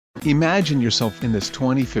Imagine yourself in this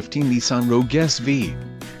 2015 Nissan Rogue SV.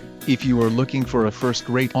 If you are looking for a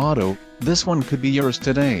first-rate auto, this one could be yours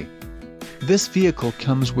today. This vehicle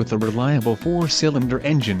comes with a reliable 4-cylinder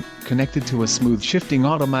engine, connected to a smooth shifting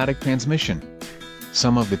automatic transmission.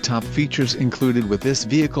 Some of the top features included with this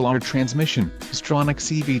vehicle are transmission, Stronach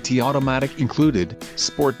CVT automatic included,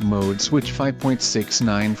 sport mode switch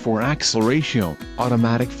 5.694 axle ratio,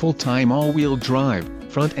 automatic full-time all-wheel drive,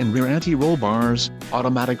 front and rear anti-roll bars,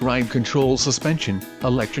 automatic ride control suspension,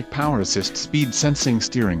 electric power assist speed sensing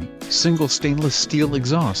steering, single stainless steel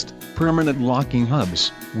exhaust, permanent locking hubs,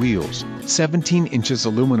 wheels, 17 inches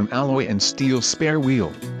aluminum alloy and steel spare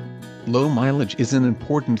wheel. Low mileage is an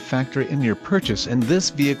important factor in your purchase, and this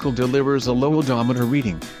vehicle delivers a low odometer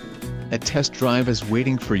reading. A test drive is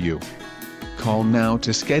waiting for you. Call now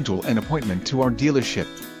to schedule an appointment to our dealership.